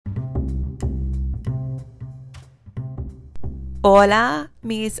Hola,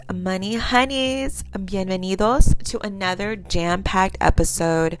 mis money honeys. Bienvenidos to another jam-packed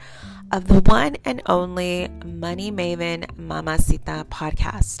episode of the one and only Money Maven Mamacita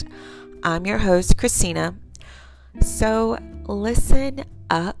podcast. I'm your host, Christina. So listen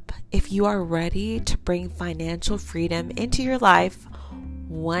up if you are ready to bring financial freedom into your life,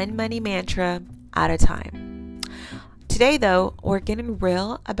 one money mantra at a time. Today, though, we're getting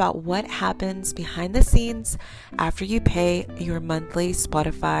real about what happens behind the scenes after you pay your monthly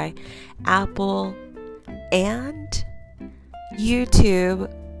Spotify, Apple, and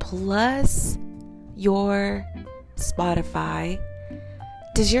YouTube, plus your Spotify.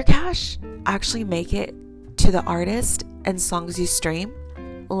 Does your cash actually make it to the artist and songs you stream?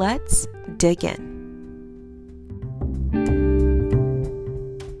 Let's dig in.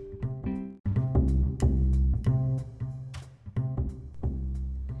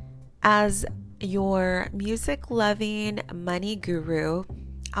 As your music-loving money guru,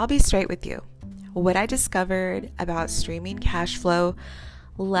 I'll be straight with you. What I discovered about streaming cash flow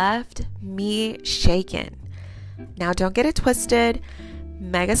left me shaken. Now, don't get it twisted.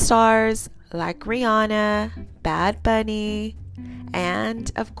 Megastars like Rihanna, Bad Bunny,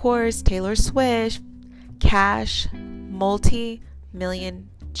 and of course Taylor Swift cash multi-million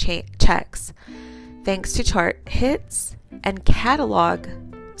checks thanks to chart hits and catalog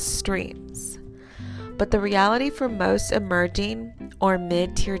streams. But the reality for most emerging or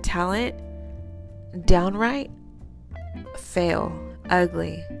mid-tier talent, downright fail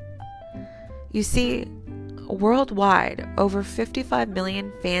ugly. You see, worldwide, over 55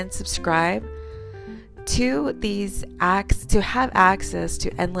 million fans subscribe to these acts to have access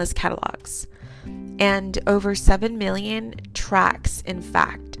to endless catalogs. And over 7 million tracks, in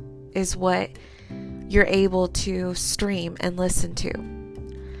fact, is what you're able to stream and listen to.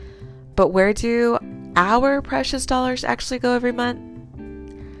 But where do our precious dollars actually go every month?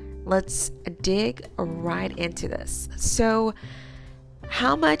 Let's dig right into this. So,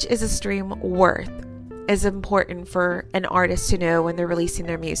 how much is a stream worth is important for an artist to know when they're releasing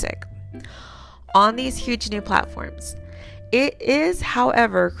their music on these huge new platforms. It is,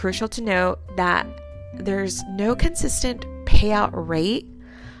 however, crucial to note that there's no consistent payout rate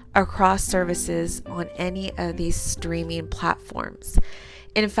across services on any of these streaming platforms.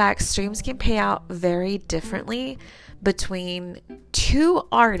 In fact, streams can pay out very differently between two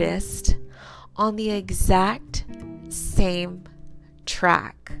artists on the exact same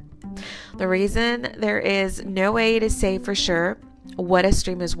track. The reason there is no way to say for sure what a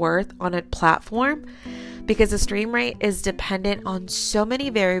stream is worth on a platform because the stream rate is dependent on so many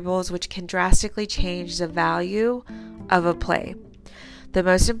variables which can drastically change the value of a play. The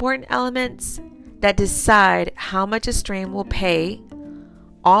most important elements that decide how much a stream will pay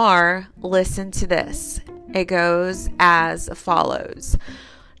are, listen to this. It goes as follows.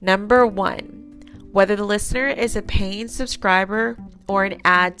 Number one, whether the listener is a paying subscriber or an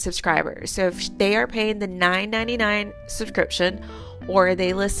ad subscriber. So if they are paying the $9.99 subscription or are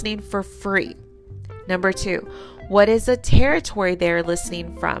they listening for free? Number two, what is the territory they're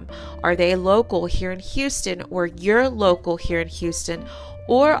listening from? Are they local here in Houston or you're local here in Houston?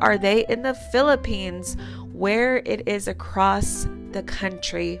 Or are they in the Philippines where it is across the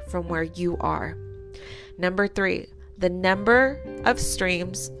country from where you are? Number three, the number of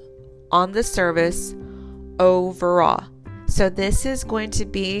streams on the service overall. So this is going to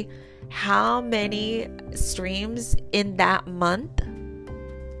be how many streams in that month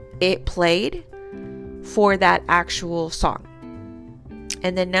it played for that actual song.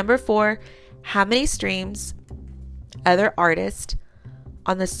 And then number four, how many streams other artists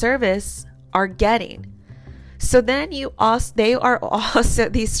on the service are getting. So then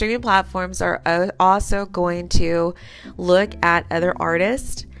these streaming platforms are also going to look at other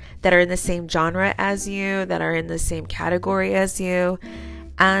artists that are in the same genre as you, that are in the same category as you,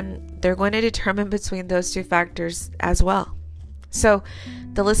 and they're going to determine between those two factors as well. So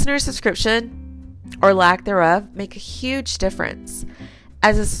the listener subscription or lack thereof make a huge difference,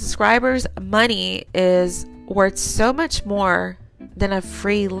 as a subscriber's money is worth so much more than a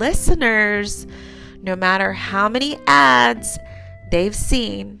free listener's, no matter how many ads they've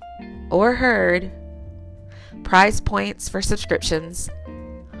seen or heard. Price points for subscriptions.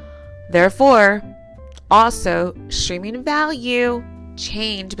 Therefore, also streaming value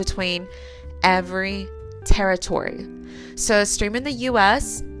change between every territory. So a stream in the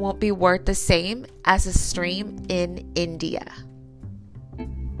US won't be worth the same as a stream in India.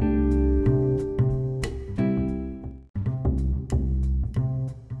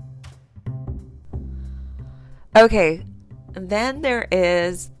 Okay, then there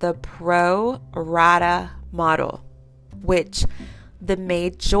is the pro rata model. which the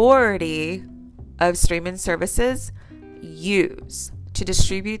majority of streaming services use to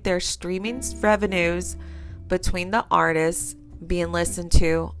distribute their streaming revenues between the artists being listened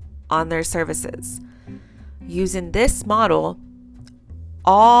to on their services. Using this model,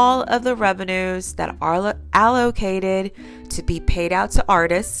 all of the revenues that are allocated to be paid out to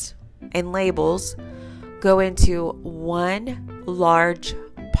artists and labels go into one large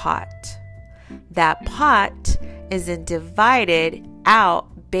pot. That pot is then divided out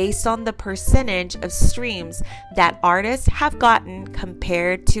based on the percentage of streams that artists have gotten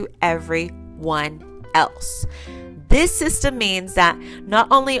compared to everyone else. This system means that not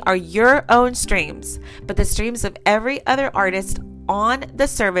only are your own streams, but the streams of every other artist on the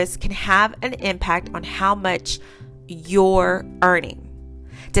service can have an impact on how much you're earning.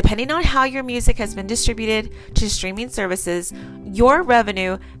 Depending on how your music has been distributed to streaming services, your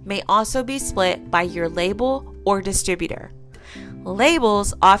revenue may also be split by your label or distributor.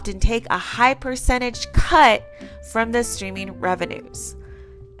 Labels often take a high percentage cut from the streaming revenues.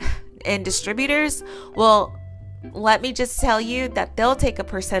 And distributors, well, let me just tell you that they'll take a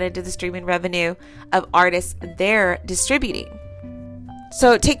percentage of the streaming revenue of artists they're distributing.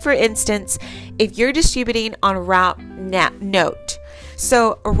 So take, for instance, if you're distributing on Route Note.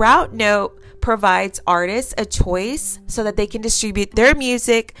 So Route Note provides artists a choice so that they can distribute their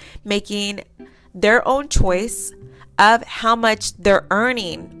music, making their own choice of how much they're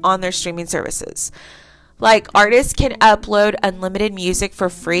earning on their streaming services. Like, artists can upload unlimited music for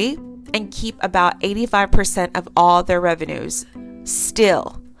free and keep about 85% of all their revenues.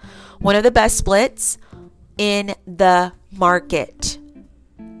 Still, one of the best splits in the market.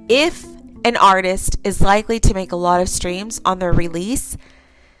 If an artist is likely to make a lot of streams on their release,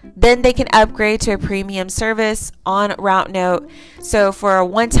 then they can upgrade to a premium service on Route Note. So for a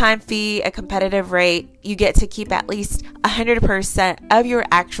one-time fee, a competitive rate, you get to keep at least 100% of your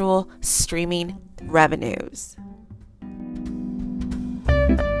actual streaming revenues.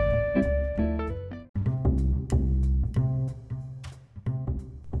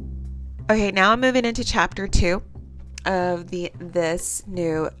 Okay, now I'm moving into chapter 2 of this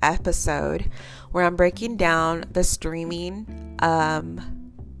new episode, where I'm breaking down the streaming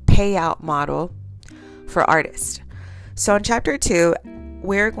payout model for artists. So in chapter 2,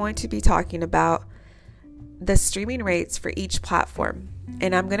 we're going to be talking about the streaming rates for each platform,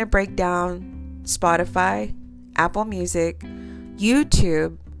 and I'm going to break down Spotify, Apple Music,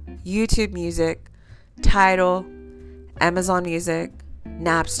 YouTube Music, Tidal, Amazon Music,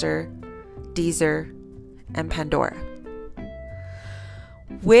 Napster, Deezer, and Pandora.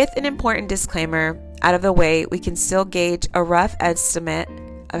 With an important disclaimer out of the way, we can still gauge a rough estimate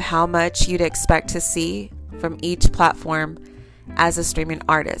of how much you'd expect to see from each platform as a streaming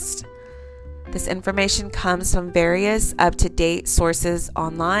artist. This information comes from various up-to-date sources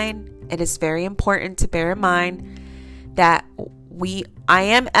online. It is very important to bear in mind that I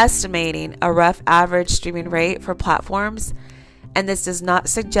am estimating a rough average streaming rate for platforms, and this does not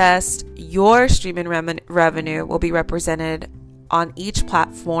suggest your streaming revenue will be represented on each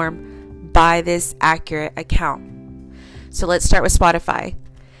platform by this accurate account. So let's start with Spotify.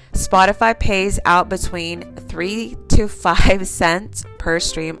 Spotify pays out between 3 to 5 cents per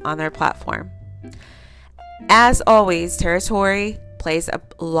stream on their platform. As always, territory plays a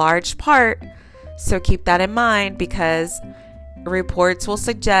large part, so keep that in mind, because reports will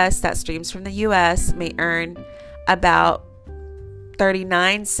suggest that streams from the US may earn about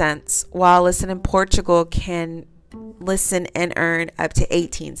 39 cents, while listen in Portugal can listen and earn up to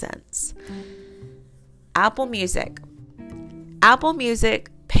 18 cents. Apple Music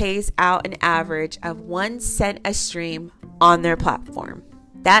pays out an average of 1 cent a stream on their platform.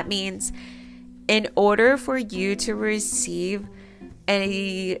 That means in order for you to receive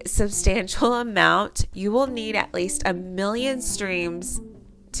a substantial amount, you will need at least 1 million streams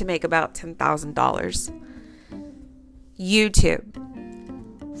to make about $10,000.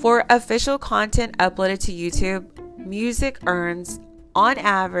 YouTube. For official content uploaded to YouTube, music earns on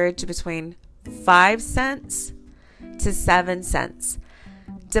average between 5 cents to 7 cents,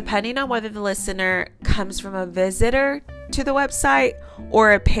 depending on whether the listener comes from a visitor to the website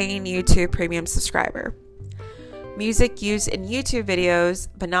or a paying YouTube premium subscriber. Music used in YouTube videos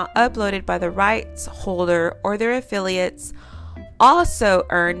but not uploaded by the rights holder or their affiliates also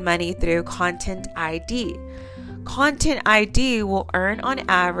earn money through Content ID. Content ID will earn on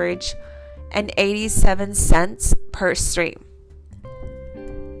average an 87 cents per stream.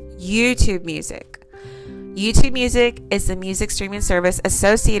 YouTube Music. YouTube Music is the music streaming service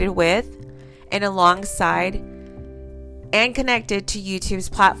associated with and alongside and connected to YouTube's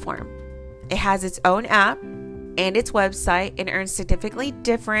platform. It has its own app, and its website and earns significantly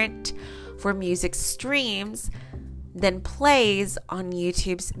different for music streams than plays on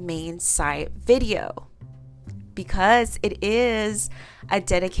YouTube's main site video, because it is a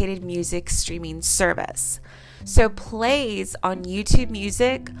dedicated music streaming service. So plays on YouTube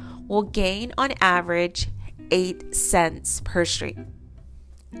Music will gain on average 8 cents per stream.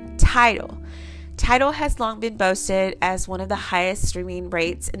 Tidal has long been boasted as one of the highest streaming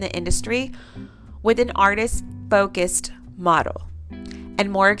rates in the industry, with an artist-focused model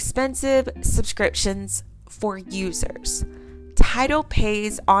and more expensive subscriptions for users. Tidal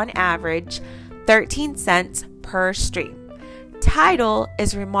pays on average 13 cents per stream. Tidal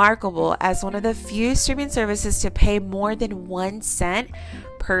is remarkable as one of the few streaming services to pay more than 1 cent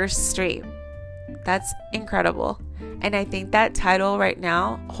per stream. That's incredible. And I think that Tidal right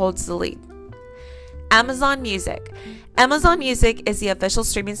now holds the lead. Amazon Music. Amazon Music is the official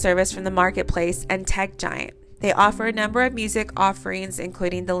streaming service from the marketplace and tech giant. They offer a number of music offerings,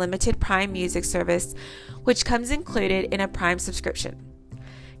 including the limited Prime Music service, which comes included in a Prime subscription.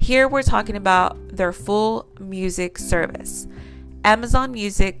 Here we're talking about their full music service, Amazon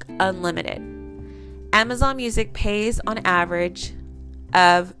Music Unlimited. Amazon Music pays on average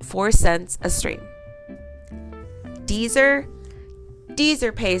of 4 cents a stream. Deezer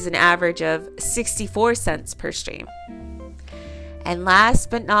pays an average of 64 cents per stream. And last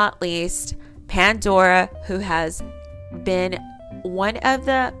but not least, Pandora, who has been one of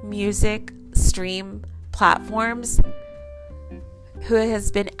the music stream platforms who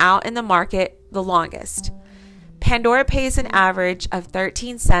has been out in the market the longest. Pandora pays an average of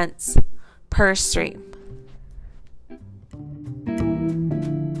 13 cents per stream.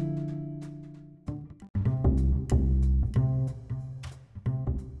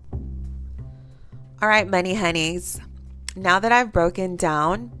 All right, money honeys. Now that I've broken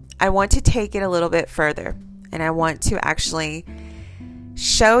down, I want to take it a little bit further, and I want to actually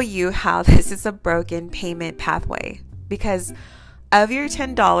show you how this is a broken payment pathway. Because of your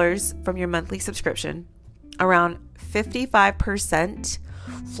 $10 from your monthly subscription, around 55%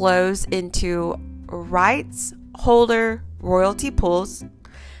 flows into rights holder royalty pools,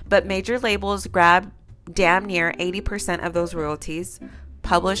 but major labels grab damn near 80% of those royalties.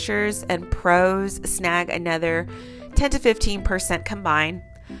 Publishers and pros snag another 10 to 15% combined,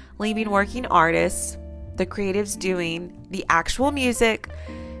 leaving working artists, the creatives doing the actual music,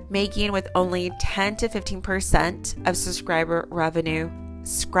 making with only 10 to 15% of subscriber revenue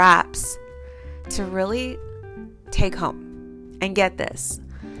scraps to really take home. And get this,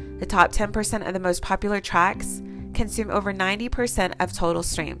 the top 10% of the most popular tracks consume over 90% of total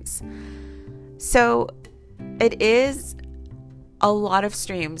streams. So it is a lot of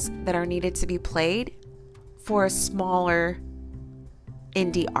streams that are needed to be played for a smaller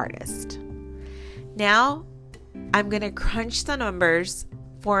indie artist. Now, I'm going to crunch the numbers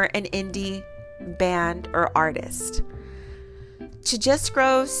for an indie band or artist. To just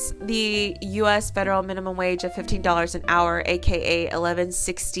gross the US federal minimum wage of $15 an hour, aka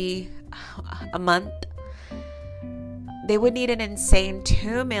 $11.60 a month, they would need an insane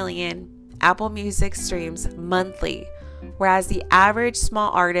 2 million Apple Music streams monthly, whereas the average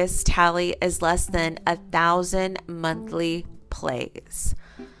small artist tally is less than 1,000 monthly plays.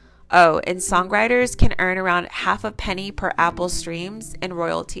 Oh, and songwriters can earn around half a penny per Apple streams in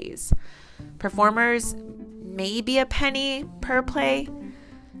royalties. Performers, maybe a penny per play.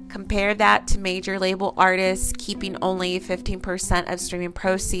 Compare that to major label artists keeping only 15% of streaming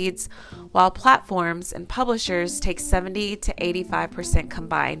proceeds, while platforms and publishers take 70 to 85%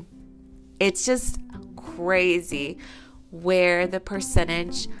 combined. It's just crazy where the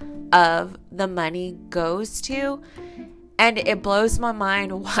percentage of the money goes to, and it blows my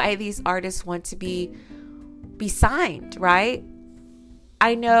mind why these artists want to be signed, right?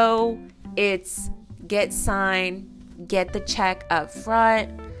 I know it's get signed, get the check up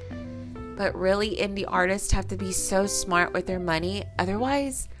front, but really indie artists have to be so smart with their money.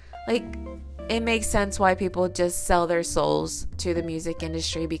 Otherwise, it makes sense why people just sell their souls to the music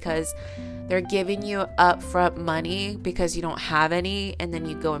industry, because they're giving you upfront money because you don't have any, and then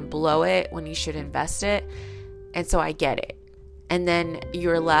you go and blow it when you should invest it. And so I get it. And then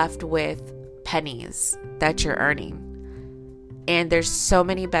you're left with pennies that you're earning. And there's so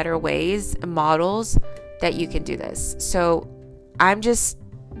many better ways and models that you can do this. So I'm just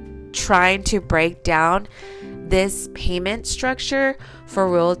trying to break down this payment structure for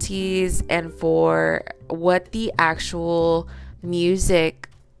royalties and for what the actual music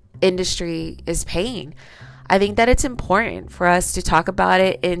industry is paying. I think that it's important for us to talk about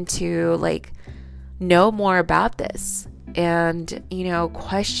it and to know more about this and,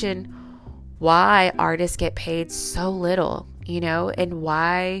 question why artists get paid so little, and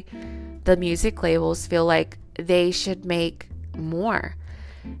why the music labels feel like they should make more.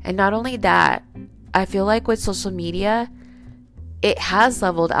 And not only that, I feel like with social media, it has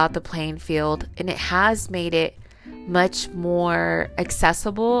leveled out the playing field and it has made it much more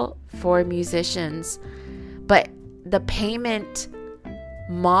accessible for musicians. But the payment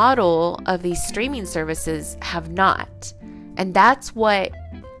model of these streaming services have not. And that's what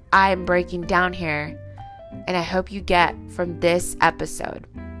I'm breaking down here, and I hope you get from this episode.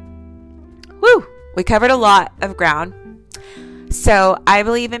 Woo! We covered a lot of ground. So I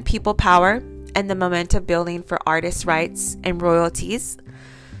believe in people power and the momentum building for artist rights and royalties.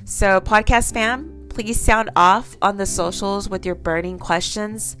 So podcast fam, please sound off on the socials with your burning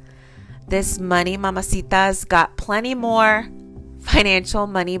questions. This Money Mamacita's got plenty more financial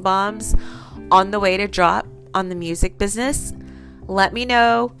money bombs on the way to drop on the music business. Let me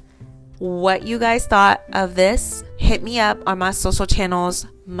know what you guys thought of this. Hit me up on my social channels,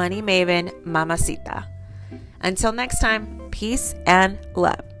 Money Maven Mamacita. Until next time, peace and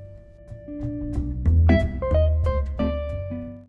love.